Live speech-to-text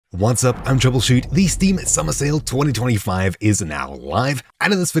What's up, I'm Troubleshoot. The Steam Summer Sale 2025 is now live,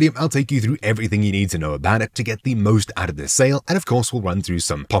 and in this video I'll take you through everything you need to know about it to get the most out of this sale, and of course we'll run through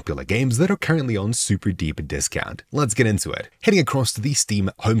some popular games that are currently on super deep discount. Let's get into it. Heading across to the Steam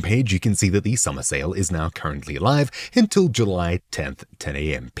homepage, you can see that the summer sale is now currently live until July 10th, 10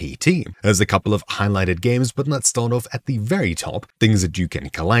 AM PT. There's a couple of highlighted games, but let's start off at the very top, things that you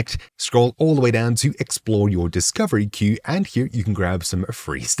can collect. Scroll all the way down to explore your discovery queue, and here you can grab some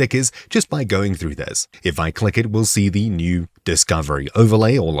free stickers just by going through this. If I click it, we'll see the new discovery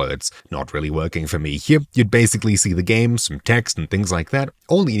overlay, although it's not really working for me here. You'd basically see the game, some text and things like that.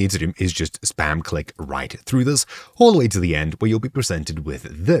 All you need to do is just spam click right through this, all the way to the end where you'll be presented with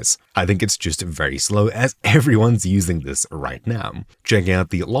this. I think it's just very slow as everyone's using this right now. Checking out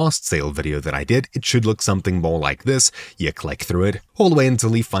the last sale video that I did, it should look something more like this. You click through it, all the way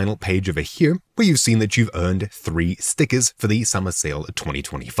until the final page over here, where you've seen that you've earned 3 stickers for the summer sale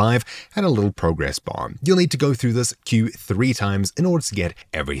 2025 and a little progress bar. You'll need to go through this queue 3 times in order to get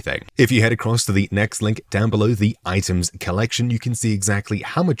everything. If you head across to the next link down below, the items collection, you can see exactly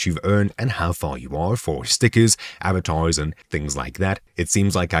how much you've earned and how far you are for stickers, avatars, and things like that. It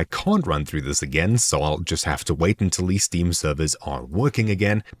seems like I can't run through this again, so I'll just have to wait until the Steam servers are working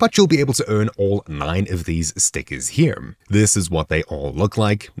again, but you'll be able to earn all 9 of these stickers here. This is what they all look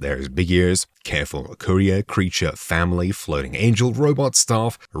like. There's big ears, careful courier, creature, family, floating angel, robot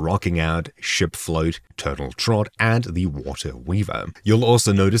staff, rocking out, ship float, turtle trot, and the water weaver. You'll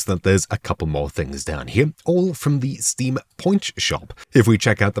also notice that there's a couple more things down here, all from the Steam point shop. If we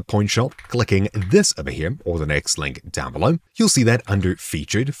check out the point shop, clicking this over here, or the next link down below, you'll see that under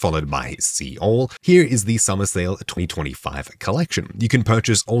featured, followed by see all, here is the summer sale 2025 collection. You can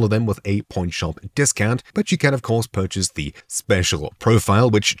purchase all of them with a point shop discount, but you can of course purchase the special profile,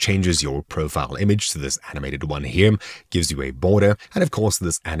 which changes your profile image to this animated one here, gives you a border, and of course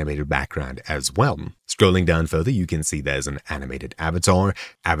this animated background as well. Scrolling down further, you can see there's an animated avatar,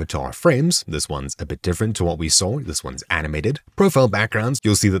 avatar frames. This one's a bit different to what we saw. This one's animated. Profile backgrounds,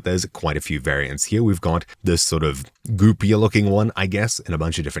 you'll see that there's quite a few variants here. We've got this sort of goopier looking one, I guess, in a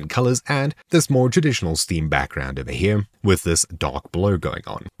bunch of different colors, and this more traditional Steam background over here with this dark blur going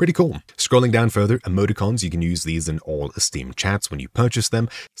on. Pretty cool. Scrolling down further, emoticons, you can use these in all Steam chats when you purchase them.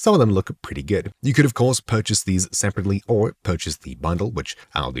 Some of them look pretty good. You could of course purchase these separately or purchase the bundle, which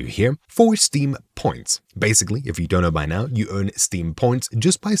I'll do here, for Steam points. Basically, if you don't know by now, you earn Steam points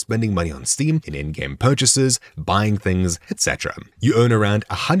just by spending money on Steam in in-game purchases, buying things, etc. You earn around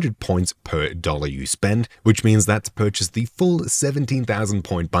 100 points per dollar you spend, which means that to purchase the full 17,000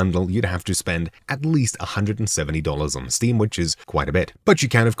 point bundle, you'd have to spend at least $170 on Steam, which is quite a bit. But you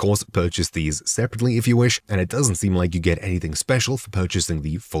can of course purchase these separately if you wish, and it doesn't seem like you get anything special for purchasing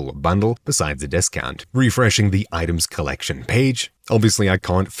the full bundle besides a discount. Refreshing the items collection page. Obviously, I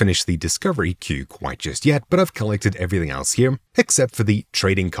can't finish the discovery queue quite just yet, but I've collected everything else here, except for the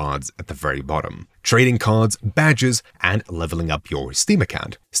trading cards at the very bottom. Trading cards, badges, and leveling up your Steam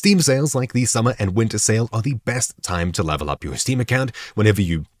account. Steam sales like the summer and winter sale are the best time to level up your Steam account. Whenever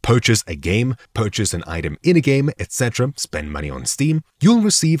you purchase a game, purchase an item in a game, etc., spend money on Steam, you'll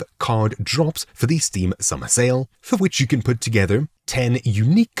receive card drops for the Steam summer sale, for which you can put together 10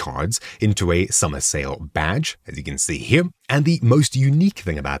 unique cards into a summer sale badge, as you can see here. And the most unique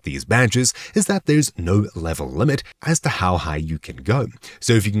thing about these badges is that there's no level limit as to how high you can go.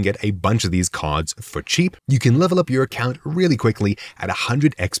 So if you can get a bunch of these cards for cheap, you can level up your account really quickly at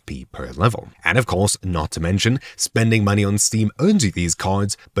 100 XP per level. And of course, not to mention, spending money on Steam earns you these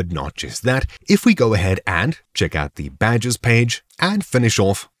cards, but not just that. If we go ahead and check out the badges page, and finish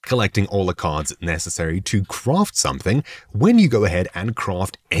off collecting all the cards necessary to craft something, when you go ahead and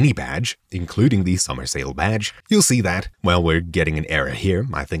craft any badge, including the summer sale badge, you'll see that, well, we're getting an error here.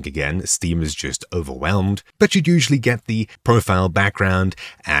 I think again, Steam is just overwhelmed, but you'd usually get the profile background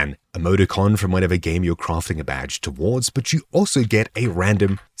and emoticon from whatever game you're crafting a badge towards, but you also get a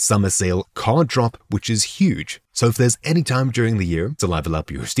random summer sale card drop, which is huge. So if there's any time during the year to level up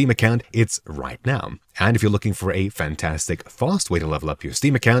your Steam account, it's right now. And if you're looking for a fantastic, fast way to level up your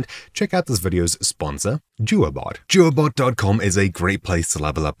Steam account, check out this video's sponsor, Duobot. Duobot.com is a great place to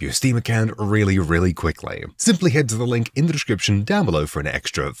level up your Steam account really quickly. Simply head to the link in the description down below for an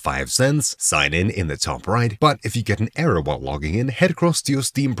extra 5 cents, sign in the top right, but if you get an error while logging in, head across to your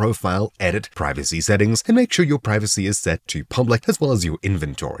Steam profile, edit privacy settings, and make sure your privacy is set to public as well as your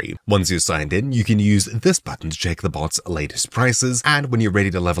inventory. Once you're signed in, you can use this button to check the bot's latest prices, and when you're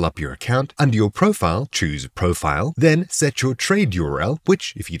ready to level up your account, under your profile, URL, choose Profile, then set your trade URL,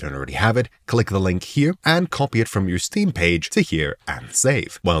 which, if you don't already have it, click the link here and copy it from your Steam page to here and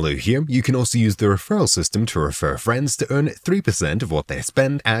save. While you're here, you can also use the referral system to refer friends to earn 3% of what they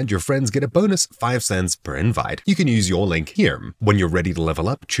spend, and your friends get a bonus 5 cents per invite. You can use your link here. When you're ready to level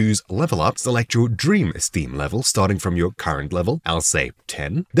up, choose Level Up, select your dream Steam level starting from your current level, I'll say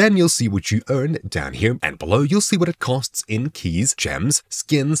 10. Then you'll see what you earn down here, and below you'll see what it costs in keys, gems,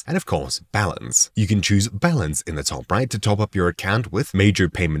 skins, and of course, balance. You can choose balance in the top right to top up your account with major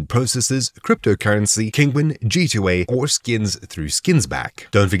payment processors, cryptocurrency, Kinguin, G2A, or skins through Skinsback.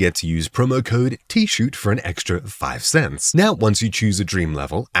 Don't forget to use promo code TSHOOT for an extra 5 cents. Now, once you choose a dream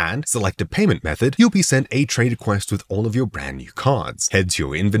level and select a payment method, you'll be sent a trade request with all of your brand new cards. Head to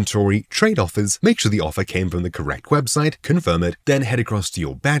your inventory, trade offers, make sure the offer came from the correct website, confirm it, then head across to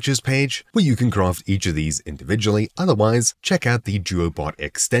your badges page where you can craft each of these individually. Otherwise, check out the DuoBot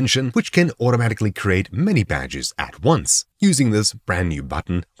extension, which can automatically create many badges at once using this brand new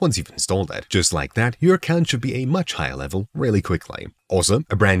button once you've installed it. Just like that, your account should be a much higher level really quickly. Also,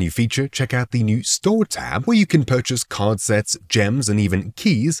 a brand new feature, check out the new Store tab where you can purchase card sets, gems, and even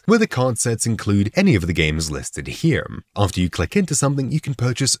keys, where the card sets include any of the games listed here. After you click into something, you can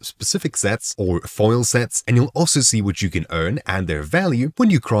purchase specific sets or foil sets, and you'll also see what you can earn and their value when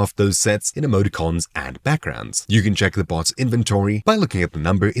you craft those sets in emoticons and backgrounds. You can check the bot's inventory by looking at the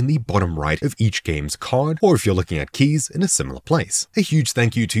number in the bottom right of each game's card, or if you're looking at keys in a similar place. A huge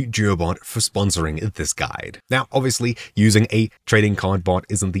thank you to DuoBot for sponsoring this guide. Now, obviously, using a trading card bot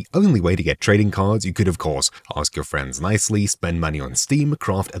isn't the only way to get trading cards. You could, of course, ask your friends nicely, spend money on Steam,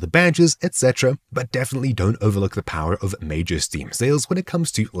 craft other badges, etc. But definitely don't overlook the power of major Steam sales when it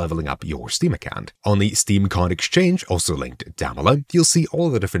comes to leveling up your Steam account. On the Steam Card Exchange, also linked down below, you'll see all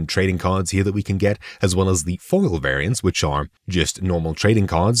the different trading cards here that we can get, as well as the foil variants, which are just normal trading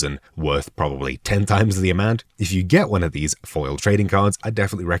cards and worth probably 10 times the amount. If you get one of these foil trading cards, I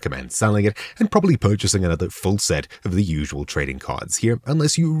definitely recommend selling it and probably purchasing another full set of the usual trading cards here,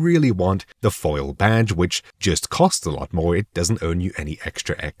 unless you really want the foil badge, which just costs a lot more. It doesn't earn you any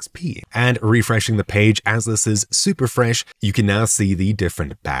extra XP. And refreshing the page, as this is super fresh, you can now see the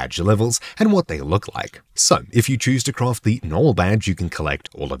different badge levels and what they look like. So, if you choose to craft the normal badge, you can collect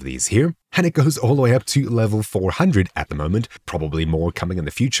all of these here, and it goes all the way up to level 400 at the moment, probably more coming in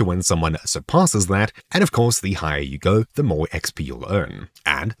the future when someone surpasses that, and of course the higher you go, the more XP you'll earn.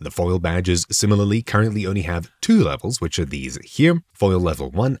 And the foil badges similarly currently only have 2 levels, which are these here, foil level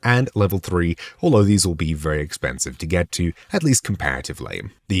 1 and level 3, although these will be very expensive to get to, at least comparatively.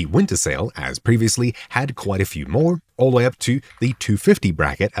 The winter sale, as previously, had quite a few more, all the way up to the 250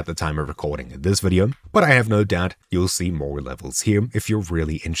 bracket at the time of recording this video, but I have no doubt you'll see more levels here if you're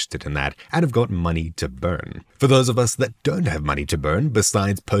really interested in that and have got money to burn. For those of us that don't have money to burn,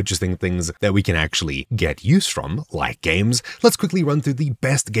 besides purchasing things that we can actually get use from, like games, let's quickly run through the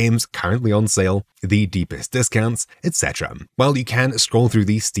best games currently on sale, the deepest discounts, etc. While you can scroll through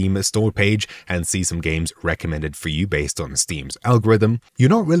the Steam store page and see some games recommended for you based on Steam's algorithm, you're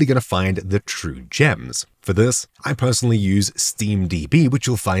not really going to find the true gems. For this, I personally use SteamDB, which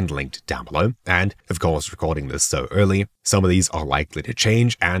you'll find linked down below, and of course, recording this so early, some of these are likely to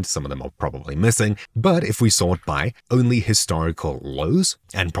change and some of them are probably missing, but if we sort by only historical lows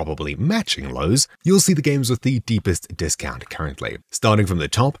and probably matching lows, you'll see the games with the deepest discount currently. Starting from the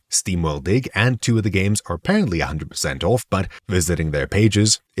top, SteamWorld Dig and 2 of the games are apparently 100% off, but visiting their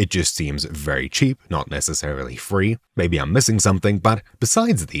pages, it just seems very cheap, not necessarily free. Maybe I'm missing something, but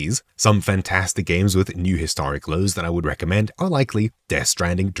besides these, some fantastic games with new historic lows that I would recommend are likely Death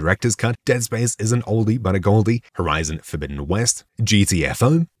Stranding Director's Cut, Dead Space is an oldie but a goldie, Horizon Forbidden West,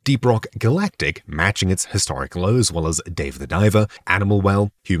 GTFO, Deep Rock Galactic matching its historic low, as well as Dave the Diver, Animal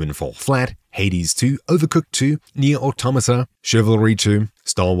Well, Human Fall Flat, Hades 2, Overcooked 2, Nier Automata, Chivalry 2,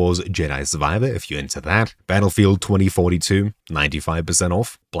 Star Wars Jedi Survivor if you're into that, Battlefield 2042, 95%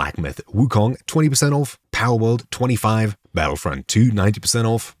 off, Black Myth Wukong 20% off, Power World 25%, Battlefront 2 90%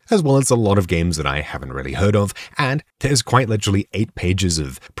 off, as well as a lot of games that I haven't really heard of, and there's quite literally 8 pages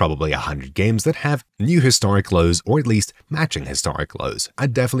of probably 100 games that have new historic lows or at least matching historic lows. I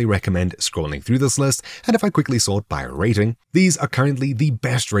definitely recommend scrolling through this list, and if I quickly sort by rating, these are currently the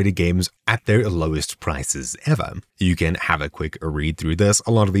best rated games at their lowest prices ever. You can have a quick read through this.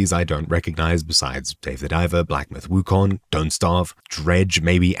 A lot of these I don't recognize besides Dave the Diver, Black Myth Wukong, Don't Starve, Dredge,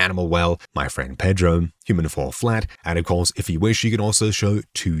 maybe Animal Well, My Friend Pedro, Human Fall Flat, and of course, if you wish, you can also show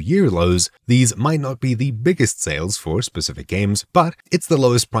 2-year lows. These might not be the biggest sales for specific games, but it's the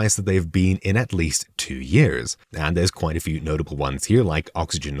lowest price that they've been in at least 2 years. And there's quite a few notable ones here, like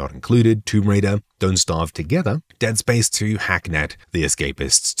Oxygen Not Included, Tomb Raider, Don't Starve Together, Dead Space 2, Hacknet, The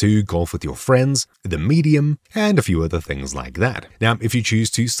Escapists 2, Golf with Your Friends, The Medium, and a few other things like that. Now, if you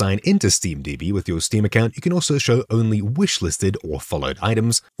choose to sign into SteamDB with your Steam account, you can also show only wishlisted or followed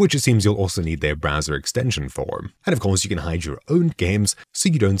items, which it seems you'll also need their browser extension for. And of course, you can hide your own games so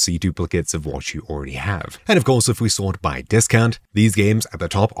you don't see duplicates of what you already have. And of course, if we sort by discount, these games at the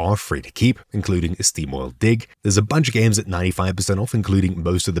top are free to keep, including SteamWorld Dig. There's a bunch of games at 95% off, including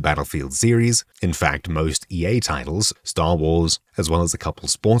most of the Battlefield series. In fact, most EA titles, Star Wars, as well as a couple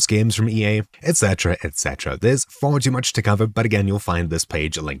sports games from EA, etc, etc. There's far too much to cover, but again, you'll find this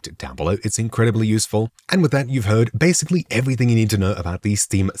page linked down below. It's incredibly useful. And with that, you've heard basically everything you need to know about the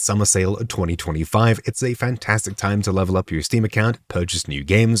Steam Summer Sale 2025. It's a fantastic time to level up your Steam account, purchase new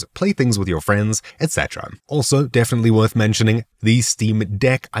games, play things with your friends, etc. Also, definitely worth mentioning, the Steam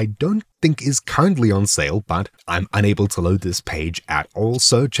Deck I don't think is currently on sale, but I'm unable to load this page at all,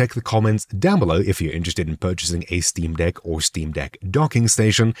 so check the comments down below if you're interested in purchasing a Steam Deck or Steam Deck docking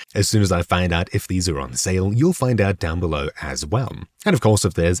station. As soon as I find out if these are on sale, you'll find out down below as well. And of course,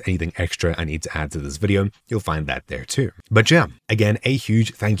 if there's anything extra I need to add to this video, you'll find that there too. But yeah, again, a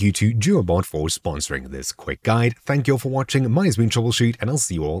huge thank you to Duobot for sponsoring this quick guide. Thank you all for watching. My name's been Troubleshoot, and I'll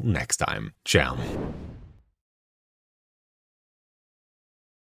see you all next time. Ciao.